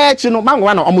nyina chi no Bank of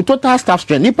Ghana omo total staff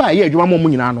strength nipa ye adwuma mo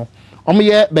nyina no omo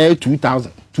ye be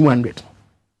 2200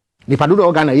 nipa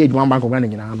do Ghana ye adwuma Bank of Ghana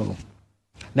nyina no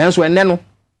nanso enne no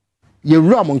ye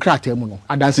wura mo nkrata mu no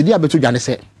adansedi abeto dwane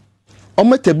se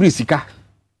omo tabri sika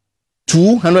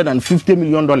 $250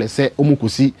 million se omo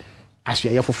kosi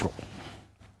ahwe foforo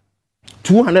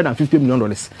 $250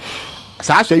 million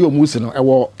sa ahwe ye omo si no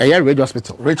ewo eye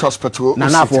Rich Hospital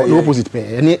na for the opposite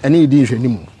pe ene di hwe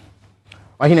nimu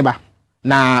ohine ba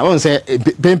na won se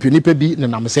pempi nipa bi na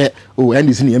nam se o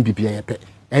NDC ni MPP ye pe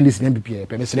NDC ni MPP ye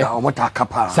pe mesle ya omo ta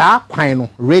kapa sa kwan no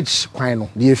rich kwan no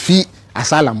de fi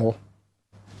asylum ho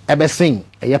ebe sing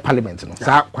eye parliament no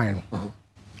sa kwan no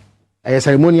eye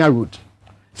ceremonial road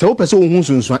se wo pese wo hu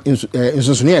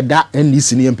nsunsu ne da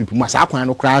NDC ne MPP ma sa kwan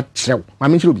no kra kyerɛw ma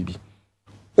me kyerɛ bibi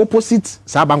opposite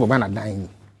sa Bank of Ghana dan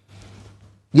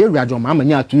ye radio ma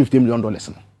nya $250 million no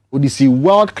odisi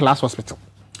world class hospital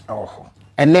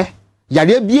ene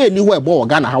yare bie ni ho ebo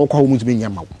Ghana ha wo kwa mu tumi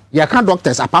nyama wo ya ka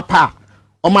doctors apapa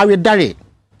o ma we dare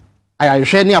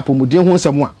ayahwe ne apomudin ho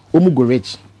nsɛm a o mu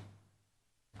gorage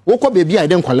wo kɔ bebi a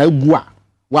den kwala gu a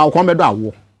wa wo kɔn bedo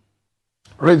awo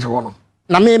range wono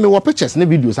na me wo pictures ne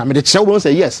videos a me de kyerɛ wo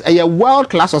say yes a world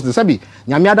class hospital sabi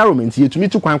nyame adaro menti etumi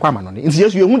tu kwan kwa ma no nti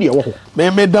yesu yehu de wo ho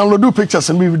me download pictures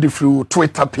and me through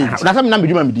Twitter page na sabi na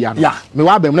medwuma media no me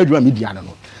wa abam na dwuma media no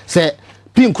say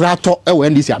pin kura to e wo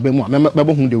NDC abam a me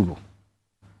bebo hu de wo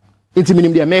nti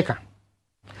minim de America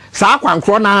sa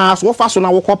kwankro na so fa so na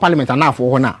wo kɔ parliament na afo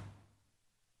ho na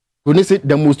oni say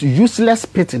the most useless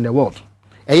pit in the world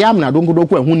eyam na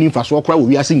dongodoku ehun ni mfa so okra wo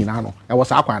wiase nyina no e wo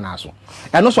sa akwan na so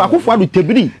eno so Akufo Addo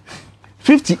tebiri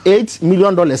 $58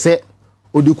 million se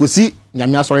odikosi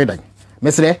nyame asori dan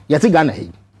mesre yete Ghana he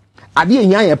ade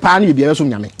ehia ye pa na ye bia so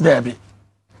nyame there be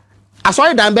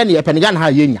asoy dan be na ye Ghana ha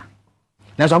ye nya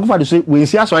na so Akufo de so we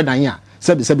nsi asoy dan ya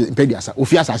sebi impediasa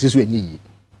ofi asase so enye yi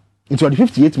into the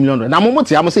 $58 million na mo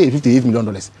te am say $58 million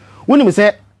woni me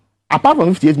say apart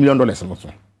from $58 million no so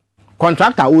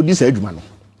contractor o di sa adwuma no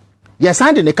ye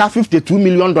signed the car $52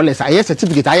 million aye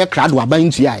certificate aye crowd wa ban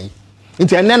ntua yi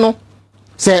into enne no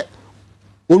say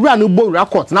owura no bo owura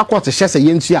court na court hye say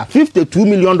ye ntua $52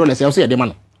 million e so ye de ma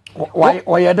no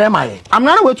why ye dem aye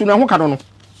amna na wetu na ho ka no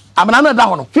amna na da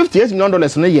ho no $58 million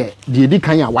no ye de edi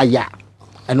kan ya wa ya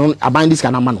eno aban dis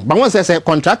kana ma no but won say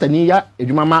contractor ni ya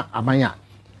adwuma ma aban ya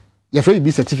ye free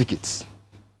be certificates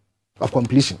of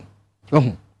completion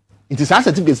it is a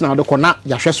certificate now the corner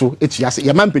ya hwe so etia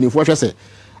ye man penifo hwe se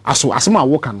aso asem a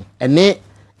wo ka no ene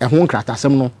ho nkrata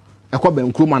asem no ekọ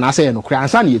bankru ma na say ye no kra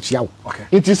ansa na ye tia wo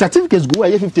it is certificates go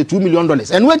ye $52 million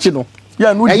and wechi no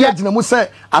ya no je gina mu say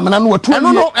amana no watu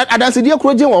no adanse die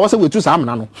kro je wo say wetu sa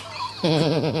amana no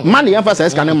man ye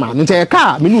emphasize kan ma no te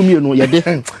ka me no mie no ye de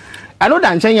eno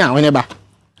da nchen ya wene ba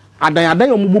adan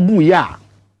yo mububu ya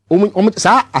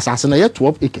sa asase na ye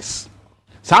 12 acres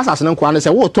sa asase na kwa na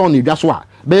say wo ton na dwa so a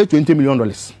be $20 million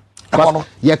because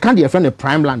ye can the friend the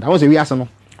prime land I was we ase no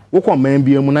wo ko man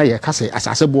bia mu na ye ka say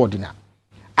asase board na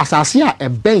asase a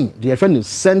ben the friend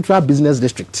central business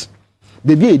district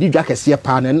baby e di dwa kese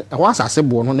pa na ho asase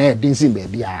board no na e din sin ba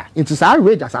bia into sa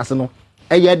rage asase no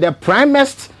ye the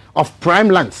primest of prime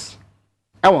lands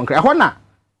e won kra ho na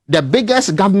the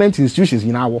biggest government institutions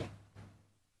in our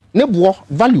nebo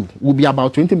value will be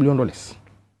about $20 million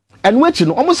and which you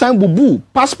know almost sign bubu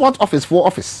passport office for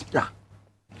office yeah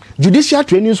judicial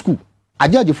training school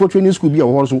ajaje for training school bi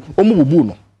also omo bubu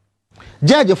no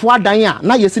judge for adan a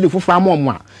na yesi de fofo amom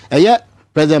a eye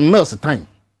president Mills time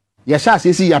ye sha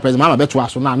sesi ya president mama beto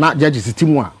aso na judge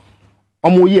sitimu a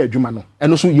omo ye adwuma no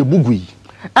eno so ye bugu yi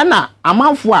ena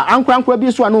amanfo a ankwankwa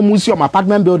bi so a no museum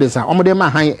apartment buildings a omo de ma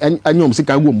han anyom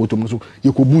sika go motom so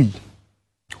ye kobu yi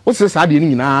o se sa de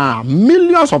ni na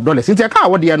millions of dollars into car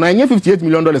what dey na enye $58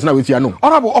 million na we tia no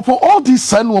honorable upon all this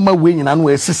sen woman we nyina no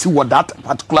esisi what that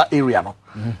particular area no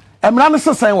emra no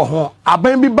se sen wo ho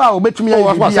aban bi ba obetumi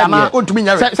ya na ontumi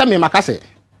nya se me makase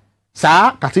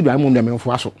sa cathedral mum de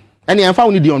memfo aso ene emfa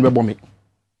woni di on bebo me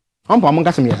onpa mo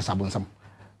nkase me ya sabonsam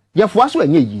ye fo aso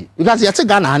enye yi because ye te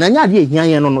Ghana na nya de ehia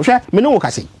yen no no hwe me ne wo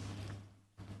kase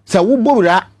se wo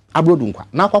bowura abrodu nkwa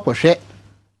na akwakohwe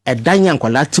edan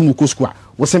yankwala timu kosku a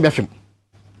wo se befem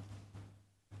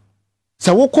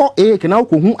se wo ko kena wo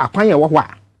hu akwan ye wo ho a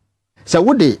se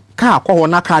wo de ka akọ ho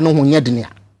na ka no ho nye de ne a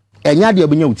enya de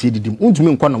obenya utie didim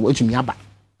untumi nkọ na wo atumi aba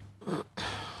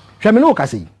hwe me ne wo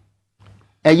kase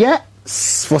eye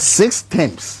for 6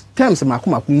 terms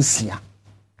makomako nsia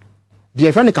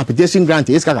the friend capitation grant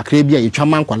is ka kakra bia yetwa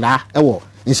mankwala ewo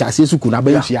nhyase suku na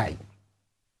ba nhyai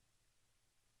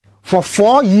for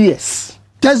 4 years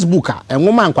textbook a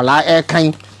enwoma nkwala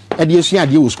kan e de esua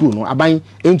ade wo school no aban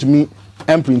entumi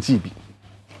imprint bi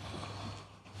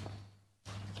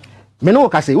me no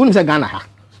ka say woni se Ghana ha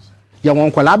ye won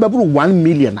nkwala baburu 1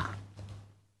 million a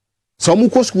so mu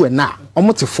ko school na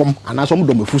omo te fom ana so mo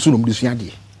do mafusu no mo de sua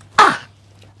de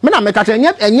me na me ka kire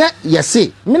enye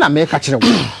yese me na me ka kire wo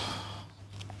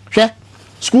hwe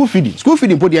school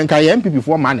feeding po de nka ye MPP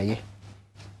for ma na ye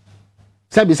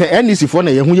sabi say NDC for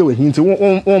na ye hu ye we hinti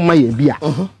won ma ye bia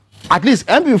at least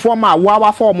MPP for ma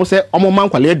wa for mo say omo man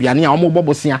kwala aduane a omo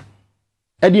bobosia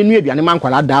e de nu aduane man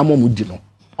kwala da mo di no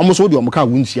omo so de omo ka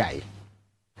wunti aye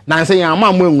na say ya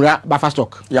ma mo enwura bafa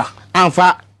stock yeah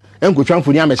amfa enkotwa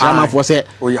mfoni amechira ma for say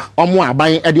omo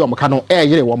aban e de omo ka no e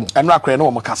yere wo mo enra kre na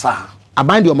omo kasa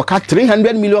aban de omo ka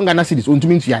 300 million Ghana cedis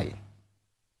ontumi nti aye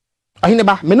ahine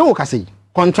ba me no wo ka say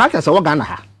contractors wo Ghana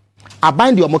ha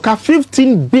aban de omoka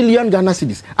 15 billion Ghana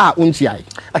cedis onti ai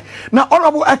na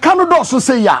honorable I cannot do so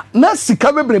say ya na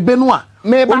sika bebrebe no a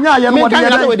onya ye no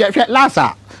de hwe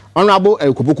lasa honorable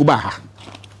ekopoku ba ha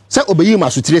se obeyi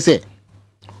masutire se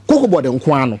kokobode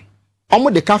nko ano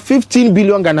omo de ka 15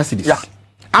 billion Ghana cedis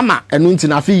ama enu nti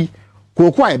na fi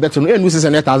koku a ebeto no enu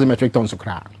 600,000 metric tons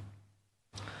kra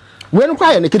we no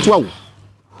kwa ye ne ketwa wo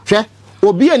hwe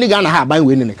obi ani Ghana ha aban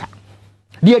we ne ka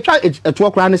de etwa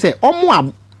eto kra ne se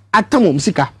omo atamom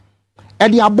sika e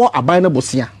de abo aban na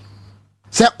bosia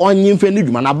se onyin fe ne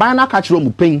dwuma na aban na ka kire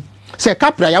mu pen se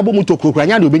kapra ya bo mu tokrokra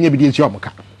nya de obenya bi de nti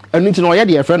omoka enu nti no ye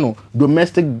de efre no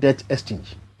domestic debt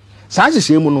exchange sa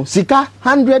hye mu no sika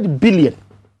 100 billion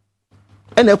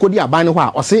ena ekodi aban ne ho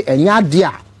a o se enya de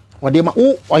a o de ma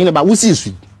wo onyin ba wusi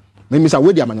su me misa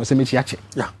we de amano se me chi ache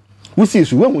wusi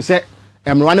su we hu se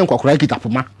emrwa ne nkokora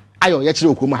kitapoma ayo ye kire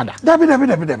okumu hada dabi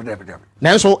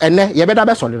nanso enne ye beda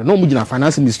be solid no mu gina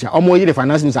finance ministry omo ye the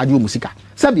finance ministry ade omusika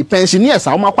sabi pensioners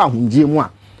a omakwa ahunjie mu a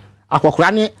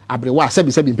akokora ne abrewa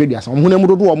sabi mpedua sa omo na mu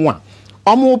dodo omo a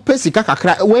omo pesika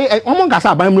kakra we omo ngasa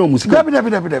aban mu omusika dabi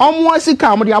omo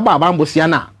asika omo de aba aban bosia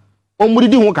na omo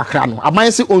didi ho kakra no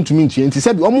aban se ontumi ntue nti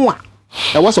sabi omo a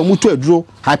e woso mutu aduro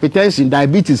hypertension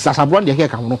diabetes sasabron de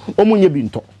heka no omo nye bi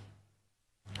nto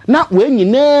na we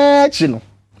nyina chi no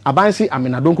abansi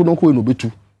amena donko we no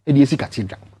betu e de esika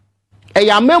tidra e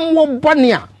ya memwo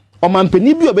bone a o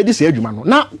mampani bi obedi se adwuma no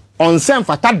na onsem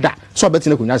fatada so obeti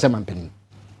na kunya se mampani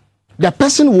the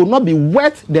person will not be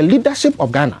worth the leadership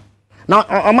of Ghana now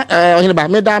ohineba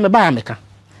me ba ameka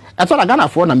e to la Ghana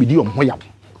for na medium ho yawo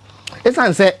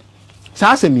esan se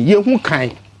sa asemi ye hu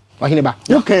kan ohineba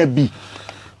hu kan bi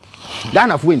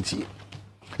Ghana for ntie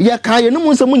ye kan ye no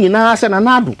mu nsem nyina se na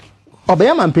nado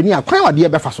obeye mampani a kwan wade e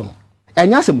befa so no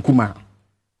enya asem kuma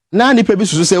na nipa bi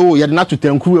susu se o ye de na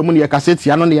totankuru mu ne ye kaseti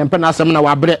ano ne ye mpe na asem na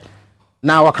wabre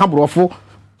na waka brofo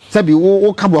sabi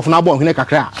wo ka brofo na abo hene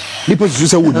kakra nipa susu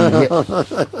se wo ni ye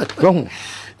ho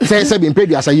se bi mpe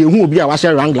duasa ye hu obi a wa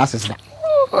share round glasses da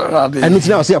enu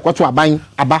tina o se ekoto aban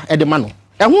aba e de ma no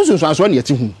e hu sunsuanso na ye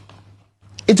ti hu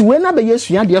eti we na be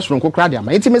yesu ya de soronko kra de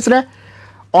ama eti mesre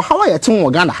o hawa ye ti wo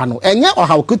Ghana ha no enye o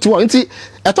hawo kuti wo enti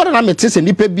eto de na mete se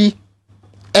nipa bi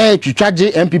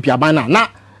twitwaje MPP abana na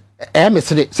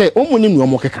mesere say omuni nu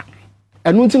omo keka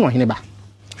enu nti no hene ba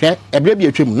hwe ebre bi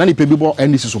atwem na nipa bi bo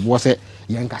NDC so bo se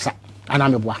yen kasa ana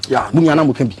meboa munya na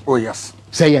mo kan bi oh yes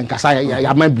say yen kasa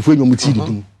ya man bufo enyo muti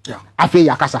didum afi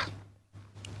ya kasa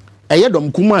eye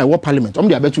dom kuma e wo parliament om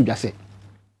de abetu dwa se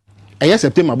eye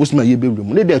September bosuma ye bewre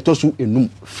mu ne de to so enum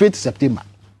 5th September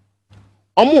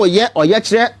omo ye oye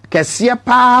kire kese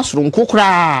pa soronko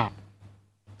kra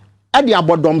ade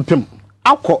abodom pem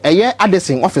akọ eye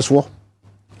Addison office wo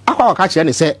akọ waka kire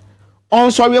ne se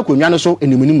on sorry akonwa no so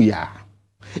enimanimu ya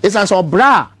esan so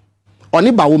bra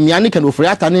oni ba wo mia ne kan ofori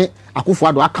ata ne Akufo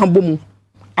Addo akambo mu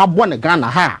abo ne Ghana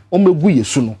ha o megu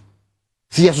yesu no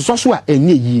ti yeso so a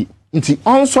enye yi nti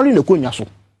on sorry ne konwa so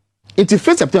nti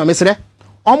 5 September mesere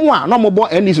omo a no mo bo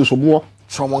NDC so bo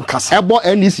so mo nkasa e bo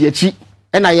NDC achi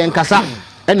e na ye nkasa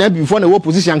e na before na wo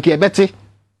position ke ebete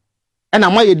e na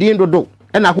ma ye din dodo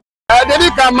e na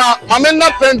Dedi kama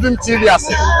amena PENDREAM TV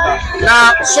ase.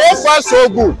 Na so far so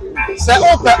good. Say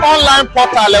open online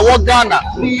portal e wo Ghana.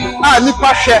 Ah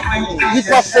nipa share,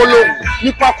 nipa follow,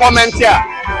 nipa comment here.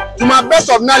 To my best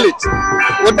of knowledge,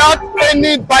 without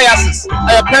any biases,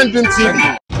 PENDREAM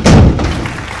TV.